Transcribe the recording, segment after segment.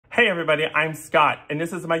Hey everybody, I'm Scott, and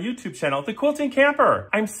this is my YouTube channel, The Quilting Camper.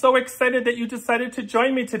 I'm so excited that you decided to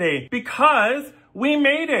join me today because we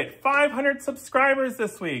made it 500 subscribers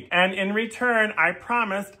this week. And in return, I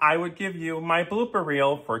promised I would give you my blooper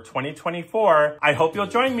reel for 2024. I hope you'll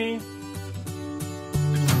join me.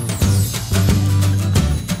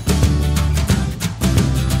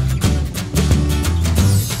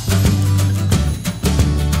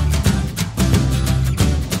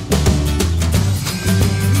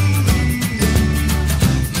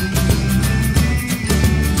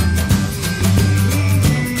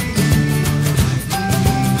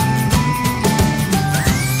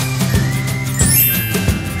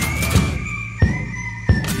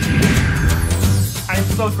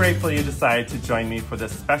 So grateful you decided to join me for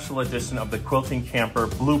this special edition of the Quilting Camper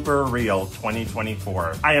Blooper Reel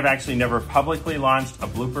 2024. I have actually never publicly launched a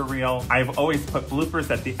blooper reel. I've always put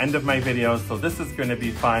bloopers at the end of my videos, so this is going to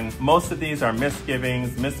be fun. Most of these are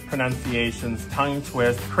misgivings, mispronunciations, tongue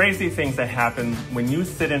twists, crazy things that happen when you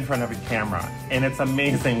sit in front of a camera, and it's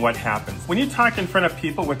amazing what happens. When you talk in front of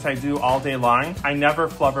people, which I do all day long, I never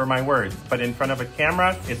flubber my words, but in front of a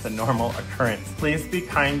camera, it's a normal occurrence. Please be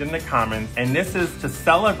kind in the comments, and this is to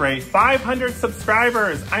celebrate 500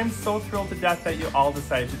 subscribers. I'm so thrilled to death that you all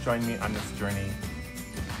decided to join me on this journey.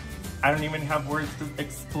 I don't even have words to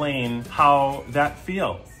explain how that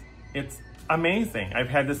feels. It's amazing. I've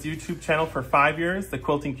had this YouTube channel for 5 years. The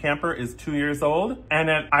Quilting Camper is 2 years old. And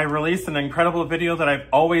then I released an incredible video that I've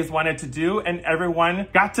always wanted to do, and everyone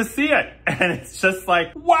got to see it. And it's just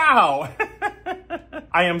like, wow.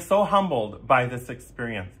 I am so humbled by this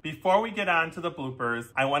experience. Before we get on to the bloopers,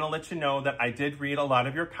 I want to let you know that I did read a lot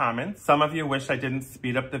of your comments. Some of you wish I didn't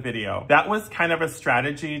speed up the video. That was kind of a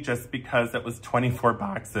strategy just because it was 24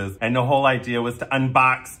 boxes, and the whole idea was to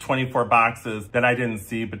unbox 24 boxes that I didn't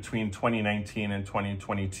see between 2019 and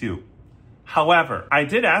 2022. However, I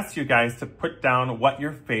did ask you guys to put down what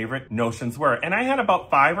your favorite notions were, and I had about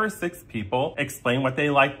 5 or 6 people explain what they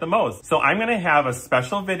liked the most. So I'm gonna have a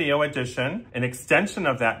special video edition, an extension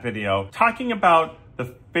of that video, talking about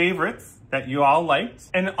the favorites that you all liked,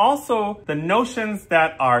 and also the notions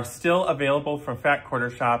that are still available from Fat Quarter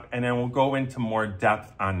Shop, and then we'll go into more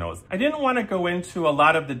depth on those. I didn't want to go into a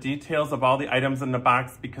lot of the details of all the items in the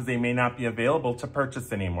box because they may not be available to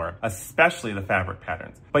purchase anymore, especially the fabric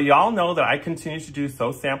patterns. But you all know that I continue to do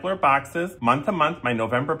sew sampler boxes month to month. My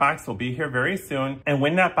November box will be here very soon, and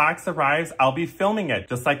when that box arrives, I'll be filming it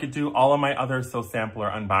just like I do all of my other sew sampler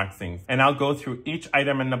unboxings. And I'll go through each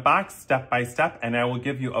item in the box step by step, and I will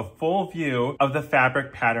give you a full view of the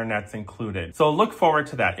fabric pattern that's included. So look forward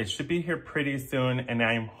to that. It should be here pretty soon, and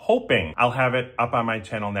I'm hoping I'll have it up on my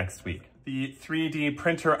channel next week. The 3D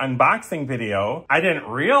printer unboxing video, I didn't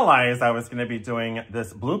realize I was going to be doing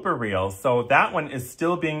this blooper reel, so that one is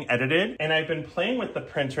still being edited, and I've been playing with the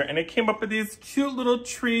printer, and it came up with these cute little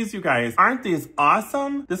trees, you guys. Aren't these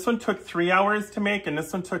awesome? This one took 3 hours to make, and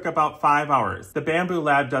this one took about 5 hours. The Bambu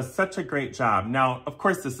Lab does such a great job. Now, of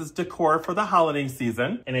course, this is decor for the holiday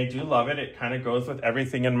season, and I do love it. It kind of goes with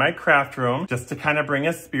everything in my craft room, just to kind of bring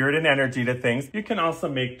a spirit and energy to things. You can also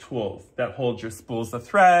make tools that hold your spools of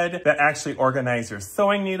thread, that actually organize your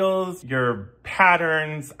sewing needles, your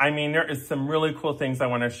patterns. I mean, there is some really cool things I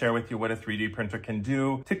want to share with you what a 3D printer can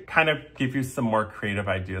do to kind of give you some more creative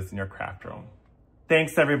ideas in your craft room.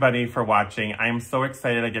 Thanks everybody for watching. I am so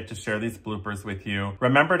excited I get to share these bloopers with you.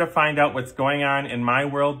 Remember to find out what's going on in my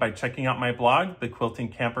world by checking out my blog,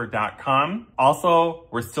 thequiltingcamper.com. Also,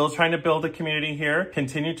 we're still trying to build a community here.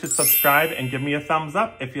 Continue to subscribe and give me a thumbs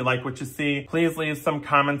up if you like what you see. Please leave some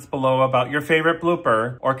comments below about your favorite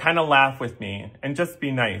blooper, or kind of laugh with me and just be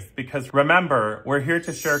nice, because remember, we're here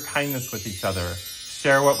to share kindness with each other.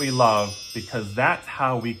 Share what we love, because that's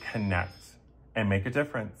how we connect and make a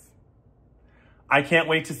difference. I can't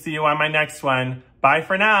wait to see you on my next one. Bye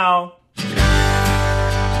for now. The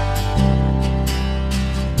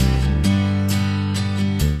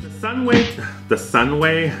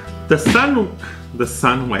sunway.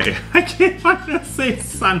 I can't want to say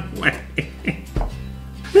sunway.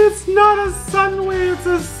 It's not a sunway, it's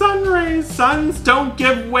a sun ray. Suns don't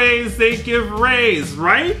give ways, they give rays,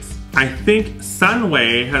 right? I think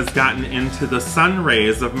sunway has gotten into the sun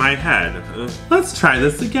rays of my head. Let's try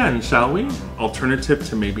this again, shall we? Alternative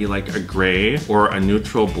to maybe like a gray or a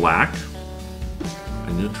neutral black.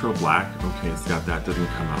 A neutral black, okay, Scott, that didn't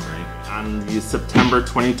come out right. On the September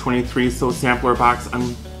 2023 Sew Sampler Box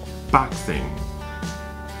unboxing.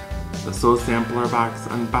 The Sew Sampler Box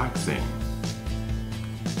unboxing.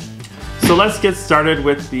 So let's get started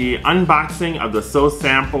with the unboxing of the Sew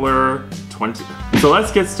Sampler 20. So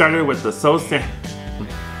let's get started with the Sew Sampler.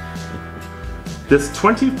 This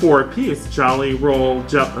 24-piece Jolly Roll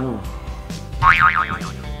the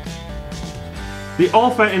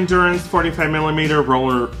Alpha Endurance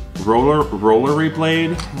 45mm rotary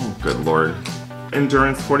blade. Oh, good lord.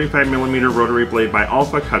 Endurance 45mm rotary blade by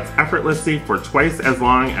Alpha cuts effortlessly for twice as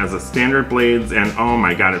long as the standard blades, and oh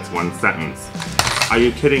my god, it's one sentence. Are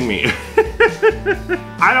you kidding me?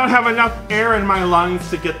 I don't have enough air in my lungs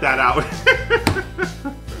to get that out.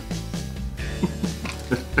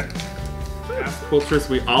 As quilters,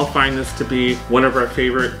 we all find this to be one of our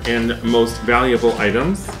favorite and most valuable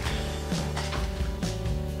items.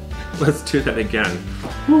 Let's do that again.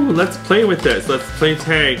 Ooh, let's play with this. Let's play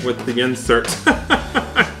tag with the insert.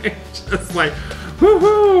 Just like,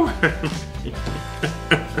 woohoo!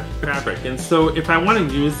 Fabric. And so if I want to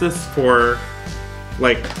use this for,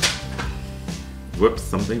 like, whoops,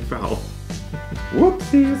 something fell.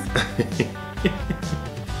 Whoopsies.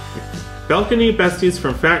 Balcony Besties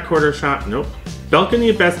from Fat Quarter Shop. Nope.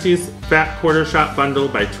 Balcony Besties Fat Quarter Shop Bundle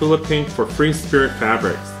by Tulip Pink for Free Spirit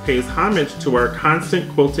Fabrics. Pays homage to our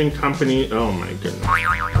constant quilting company. Oh my goodness.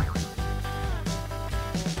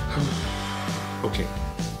 Okay,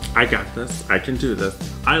 I got this. I can do this.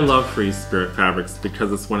 I love Free Spirit Fabrics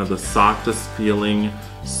because it's one of the softest feeling,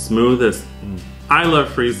 smoothest. I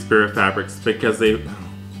love Free Spirit Fabrics because they...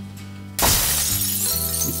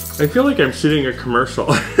 I feel like I'm shooting a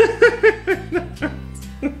commercial.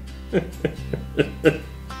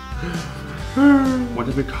 What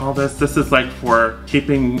do we call this? This is like for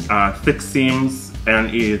keeping thick seams and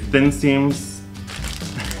thin seams.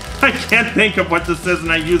 I can't think of what this is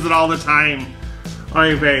and I use it all the time.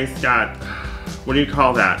 Oy vey, Scott. What do you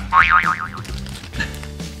call that?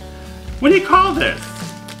 What do you call this?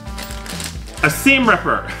 A seam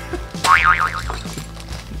ripper.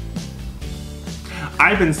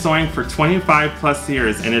 I've been sewing for 25 plus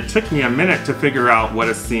years and it took me a minute to figure out what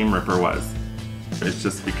a seam ripper was. It's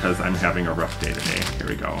just because I'm having a rough day today. Here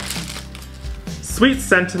we go. Sweet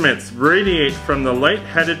sentiments radiate from the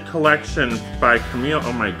Light-Headed collection by Camille.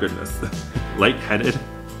 Oh my goodness. Light-headed?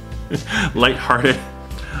 Light-hearted?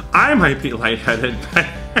 I might be light-headed, but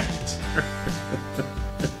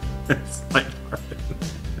it's light-hearted.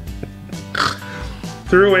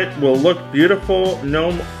 Through it will look beautiful.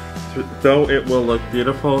 Though it will look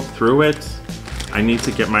beautiful through it, I need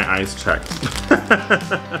to get my eyes checked.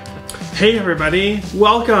 Hey everybody,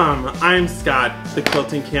 welcome! I'm Scott, the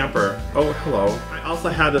Quilting Camper. Oh, hello. I also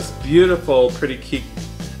have this beautiful,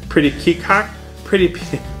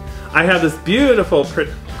 I have this beautiful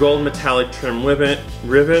gold metallic trim ribbon,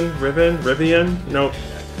 no,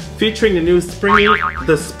 featuring the new springy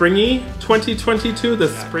 2022, the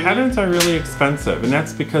springy. Patterns are really expensive, and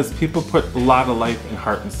that's because people put a lot of life and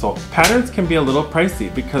heart and soul. Patterns can be a little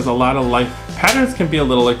pricey because patterns can be a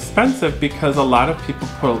little expensive because a lot of people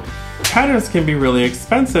put, patterns can be really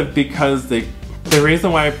expensive because the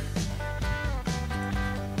reason why,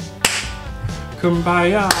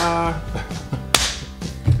 kumbaya.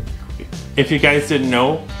 If you guys didn't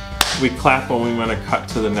know, we clap when we want to cut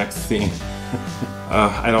to the next scene.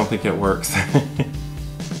 I don't think it works.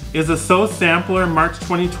 Is a Sew Sampler March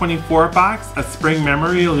 2024 box a spring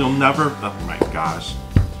memory you'll never... Oh my gosh.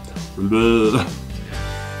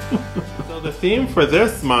 So the theme for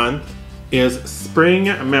this month is Spring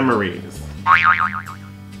Memories.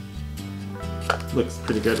 Looks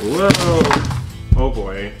pretty good. Whoa! Oh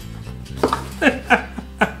boy.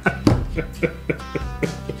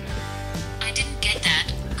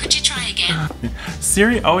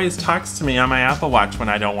 Siri always talks to me on my Apple Watch when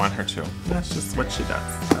I don't want her to. That's just what she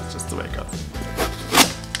does. That's just the way it goes.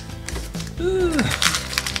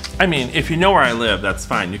 I mean, if you know where I live, that's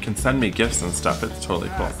fine. You can send me gifts and stuff. It's totally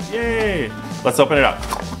cool. Yay! Let's open it up.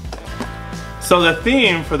 So the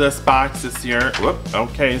theme for this box this year... Whoop,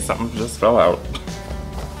 okay, something just fell out.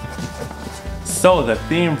 So the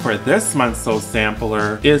theme for this month's Sew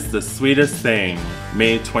Sampler is The Sweetest Thing,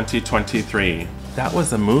 May 2023. That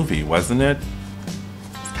was a movie, wasn't it?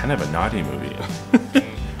 Kind of a naughty movie.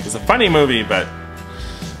 It's a funny movie, but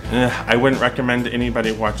I wouldn't recommend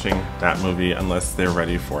anybody watching that movie unless they're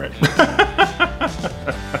ready for it.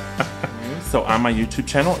 So on my YouTube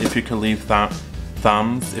channel, if you could leave thumbs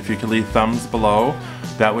below,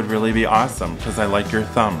 that would really be awesome because I like your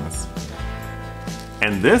thumbs.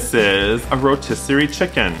 And this is a rotisserie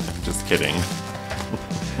chicken. Just kidding.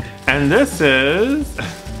 And this is...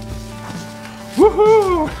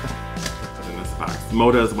 Woohoo!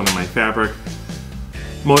 Moda is one of my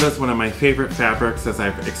Moda is one of my favorite fabrics, as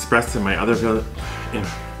I've expressed in my other video.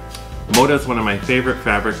 Moda is one of my favorite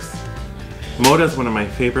fabrics. Moda is one of my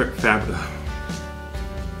favorite fabrics.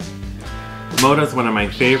 Moda is one of my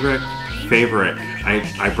favorite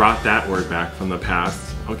I brought that word back from the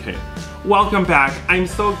past. Okay, welcome back. I'm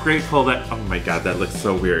so grateful that, oh my God, that looks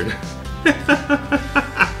so weird.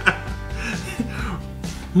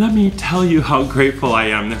 Let me tell you how grateful I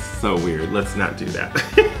am. This is so weird. Let's not do that.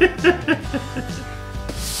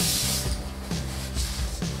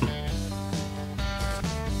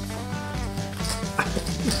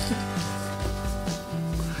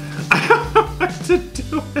 I don't know what to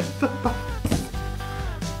do with the box.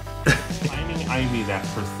 Climbing ivy that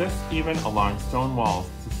persists even along stone walls.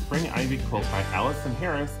 The spring ivy quilt by Allison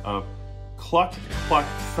Harris of Cluck Cluck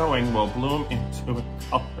Sewing will bloom into a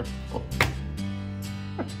colorful.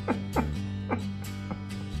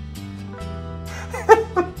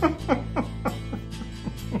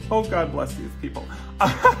 Oh, God bless these people.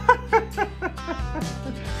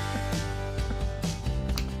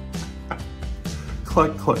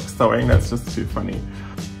 Cluck Cluck Sewing, that's just too funny.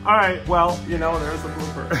 All right, well, you know, there's a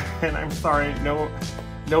blooper, and I'm sorry, no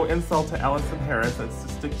insult to Allison Harris. It's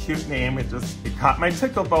just a cute name. It caught my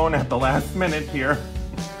tickle bone at the last minute here.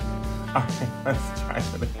 All right, let's try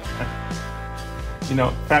it again. You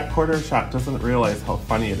know, Fat Quarter Shop doesn't realize how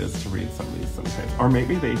funny it is to read some of these sometimes, or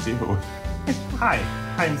maybe they do. Hi,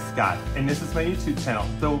 I'm Scott, and this is my YouTube channel.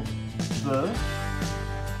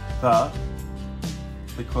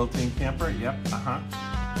 The Quilting Camper. Yep,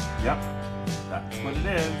 yep, that's what it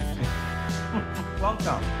is.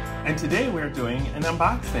 Welcome. And today we're doing an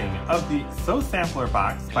unboxing of the Sew Sampler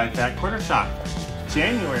box by Fat Quarter Shop.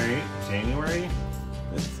 January,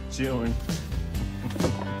 it's June.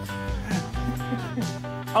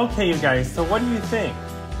 Okay, you guys, so what do you think?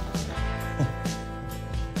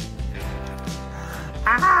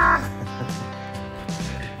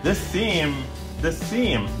 The seam,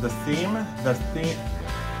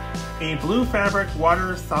 a blue fabric,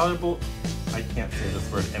 water soluble, I can't say this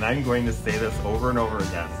word, and I'm going to say this over and over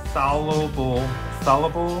again. Soluble,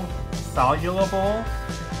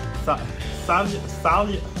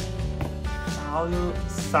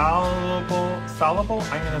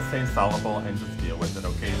 I'm gonna say soluble and just deal with it,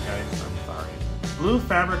 okay, you guys? I'm sorry. Blue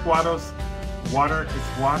fabric, water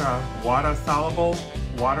soluble.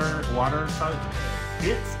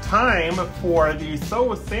 It's time for the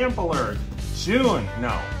Sew Sampler. June,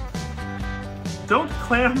 no. Don't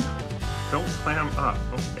clam up,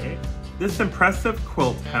 okay? This impressive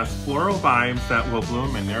quilt has floral vibes that will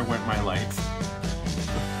bloom, and there went my lights.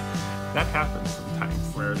 That happens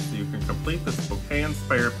sometimes, where so you can complete this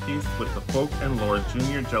bouquet-inspired piece with the Folk and Lore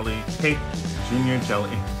Junior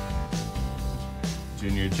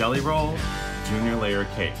Jelly Roll, Junior Layer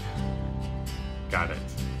Cake. Got it.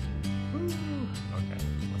 Woo. Okay,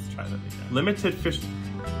 let's try that again. Limited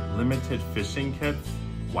fishing kits.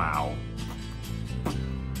 Wow.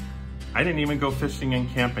 I didn't even go fishing and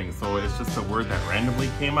camping, so it's just a word that randomly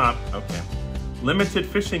came up. Okay. Limited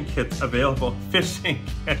fishing kits available. Fishing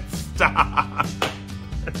kits. Stop.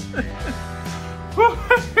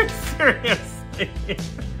 Seriously.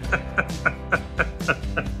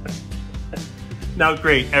 Now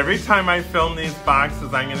great, every time I film these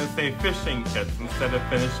boxes, I'm gonna say fishing kits instead of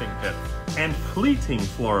finishing kits. And fleeting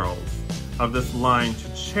florals of this line to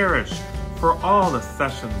cherish for all the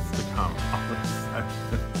sessions to come.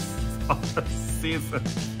 All the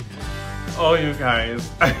seasons. Oh, you guys.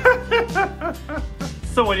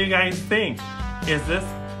 So what do you guys think? Is this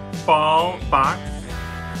fall box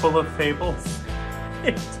full of fables?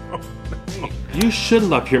 I don't know. You should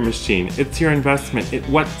love your machine. It's your investment. It's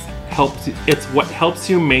what helps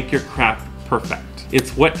you make your craft perfect.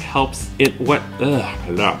 It's what helps it's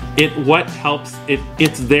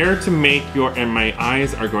there to make your, and my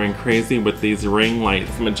eyes are going crazy with these ring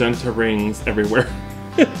lights, magenta rings everywhere.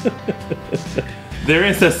 There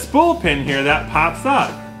is a spool pin here that pops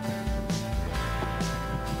up.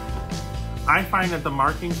 I find that the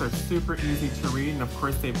markings are super easy to read, and of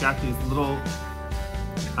course they've got these little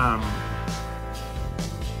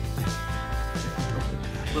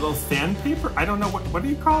little sandpaper. I don't know what do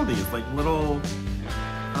you call these? Like little.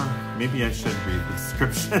 Maybe I should read the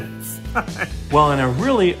descriptions. Well, and a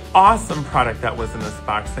really awesome product that was in this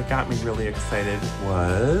box that got me really excited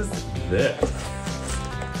was this.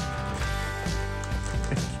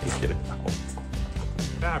 I can't get it out.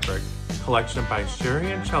 Fabric collection by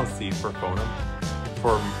Sherry and Chelsea for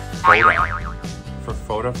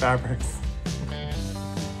photo fabrics.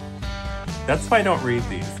 That's why I don't read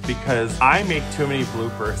these, because I make too many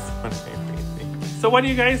bloopers when I read these. So what do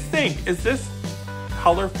you guys think? Is this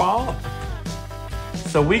colorful?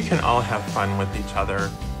 So we can all have fun with each other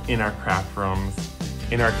in our craft rooms,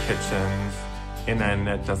 in our kitchens, and then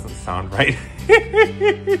that doesn't sound right.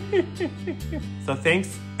 So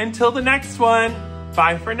thanks until the next one.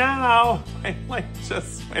 Bye for now. My light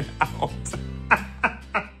just went out.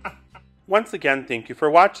 Once again, thank you for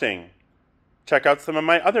watching. Check out some of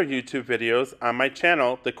my other YouTube videos on my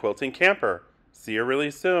channel, The Quilting Camper. See you really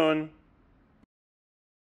soon.